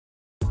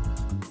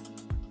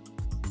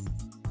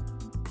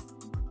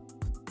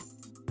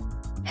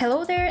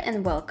Hello there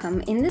and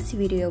welcome. In this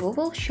video we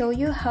will show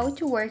you how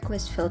to work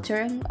with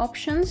filtering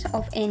options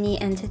of any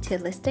entity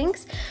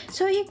listings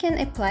so you can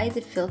apply the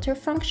filter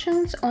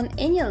functions on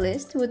any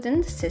list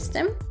within the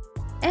system,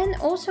 and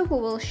also we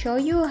will show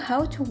you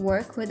how to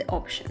work with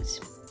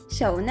options.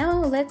 So now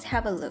let's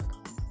have a look.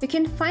 You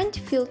can find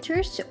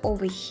filters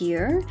over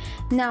here.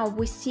 Now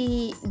we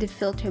see the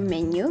filter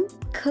menu.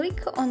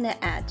 Click on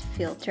the add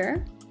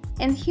filter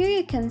and here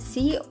you can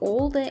see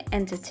all the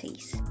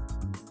entities.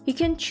 You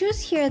can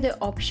choose here the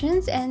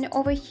options, and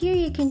over here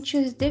you can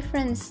choose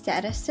different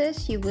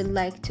statuses you would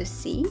like to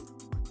see.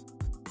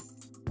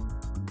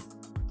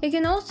 You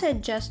can also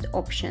adjust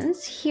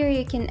options. Here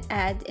you can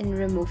add and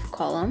remove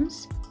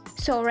columns.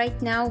 So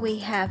right now we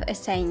have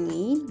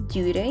assignee,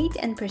 due date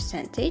and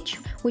percentage,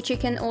 which you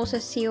can also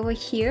see over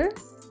here.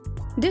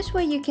 This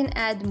way you can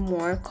add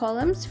more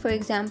columns, for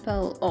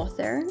example,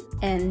 author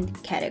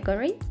and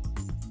category.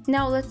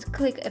 Now let's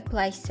click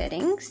apply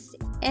settings.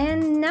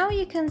 And now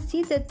you can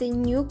see that the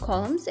new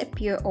columns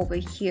appear over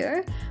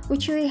here,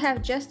 which we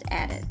have just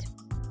added.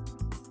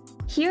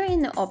 Here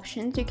in the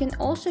options, you can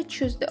also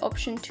choose the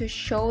option to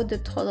show the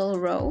total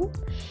row.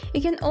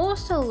 You can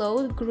also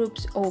load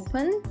groups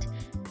opened,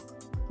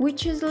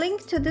 which is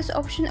linked to this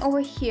option over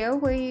here,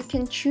 where you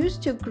can choose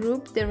to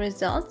group the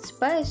results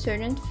by a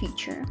certain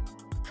feature.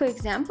 For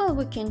example,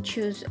 we can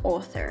choose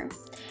author.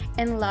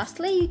 And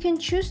lastly, you can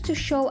choose to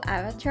show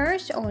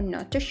avatars or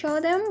not to show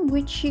them,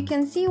 which you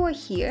can see over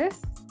here.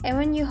 And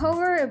when you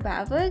hover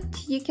above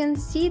it, you can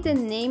see the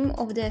name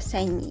of the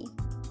assignee.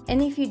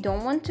 And if you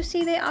don't want to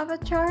see the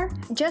avatar,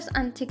 just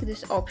untick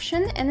this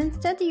option and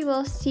instead you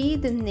will see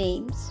the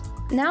names.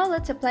 Now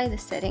let's apply the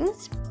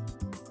settings.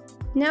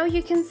 Now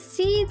you can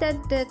see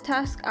that the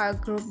tasks are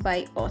grouped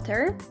by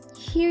author.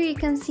 Here you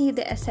can see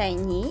the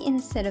assignee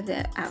instead of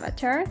the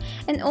avatar,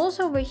 and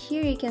also over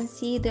here you can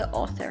see the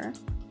author.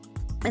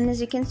 And as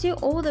you can see,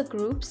 all the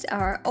groups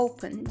are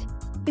opened.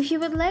 If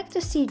you would like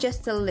to see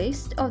just a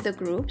list of the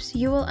groups,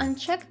 you will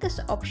uncheck this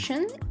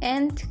option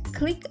and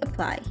click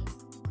apply.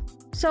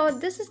 So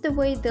this is the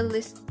way the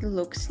list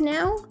looks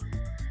now.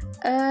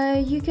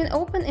 You can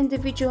open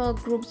individual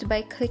groups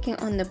by clicking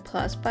on the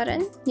plus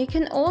button. You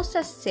can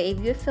also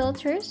save your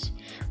filters,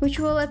 which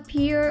will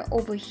appear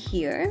over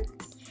here.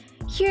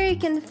 Here you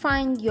can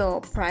find your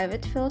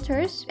private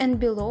filters, and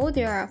below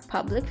there are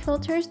public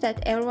filters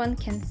that everyone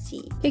can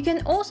see. You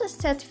can also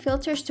set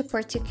filters to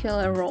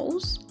particular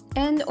roles.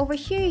 And over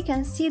here you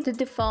can see the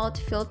default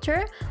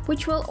filter,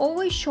 which will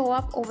always show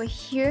up over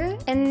here,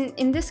 and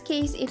in this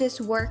case it is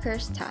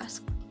workers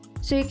task.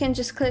 So you can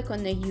just click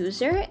on the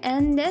user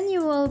and then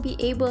you will be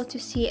able to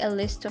see a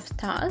list of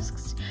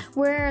tasks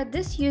where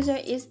this user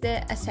is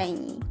the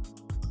assignee.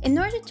 In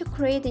order to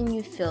create a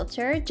new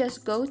filter,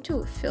 just go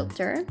to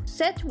filter,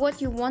 set what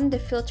you want the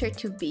filter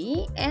to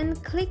be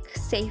and click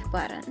save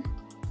button.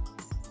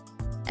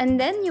 And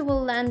then you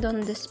will land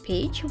on this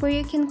page where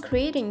you can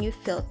create a new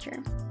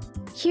filter.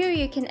 Here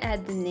you can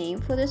add the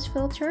name for this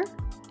filter.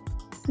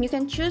 You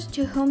can choose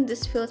to whom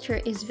this filter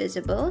is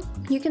visible.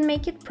 You can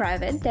make it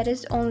private, that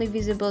is only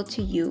visible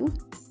to you.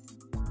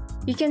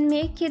 You can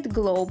make it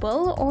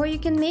global, or you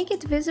can make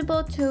it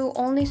visible to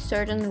only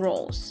certain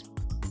roles.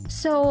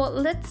 So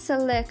let's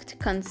select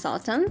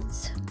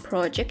consultants,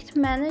 project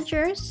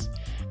managers,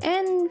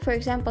 and for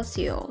example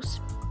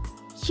CEOs.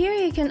 Here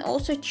you can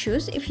also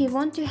choose if you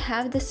want to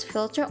have this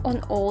filter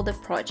on all the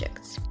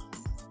projects.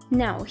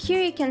 Now,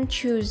 here you can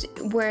choose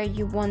where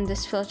you want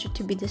this filter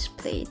to be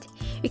displayed.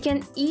 You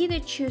can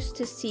either choose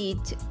to see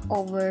it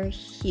over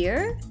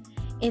here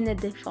in the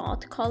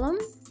default column,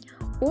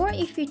 or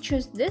if you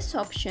choose this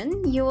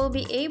option, you will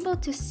be able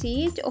to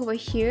see it over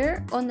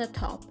here on the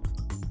top.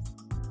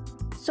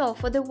 So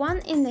for the one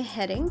in the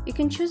heading, you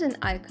can choose an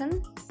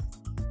icon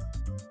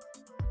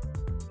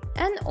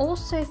and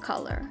also a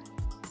color.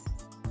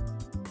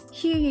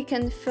 Here you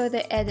can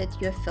further edit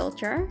your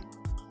filter.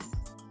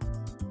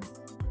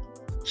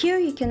 Here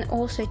you can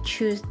also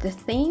choose the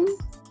theme,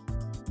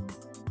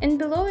 and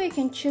below you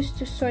can choose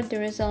to sort the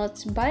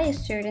results by a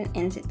certain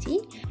entity,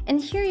 and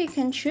here you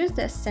can choose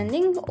the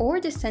ascending or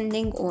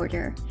descending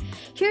order.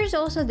 Here's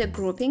also the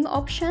grouping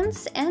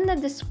options and the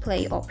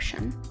display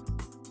option.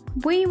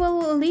 We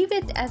will leave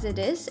it as it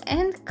is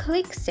and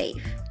click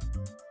save.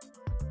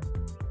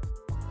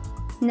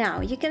 Now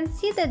you can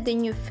see that the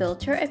new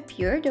filter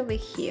appeared over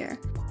here.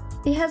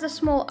 It has a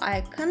small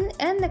icon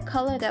and the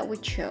color that we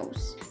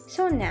chose.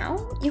 So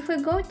now, if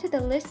we go to the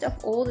list of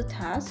all the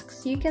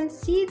tasks, you can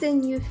see the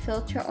new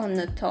filter on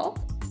the top,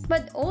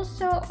 but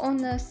also on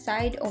the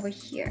side over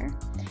here.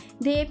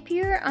 They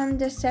appear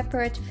under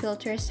separate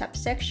filter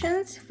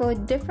subsections for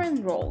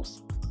different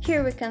roles.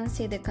 Here we can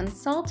see the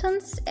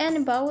consultants, and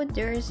above it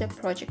there is a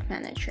project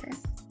manager.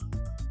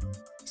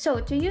 So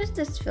to use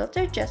this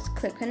filter, just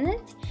click on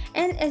it,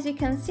 and as you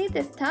can see,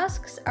 the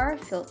tasks are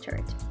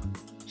filtered.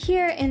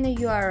 Here in the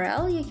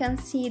URL, you can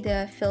see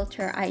the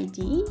filter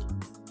ID.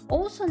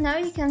 Also, now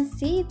you can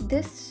see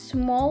this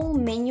small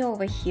menu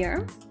over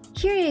here.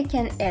 Here you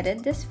can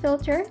edit this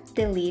filter,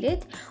 delete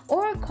it,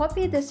 or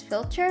copy this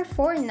filter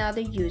for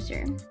another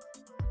user.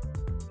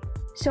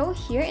 So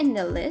here in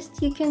the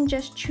list, you can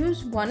just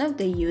choose one of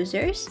the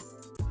users.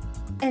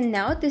 And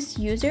now this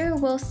user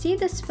will see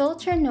this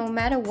filter no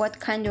matter what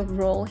kind of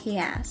role he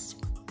has.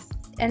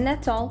 And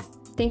that's all.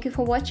 Thank you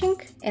for watching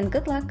and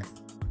good luck!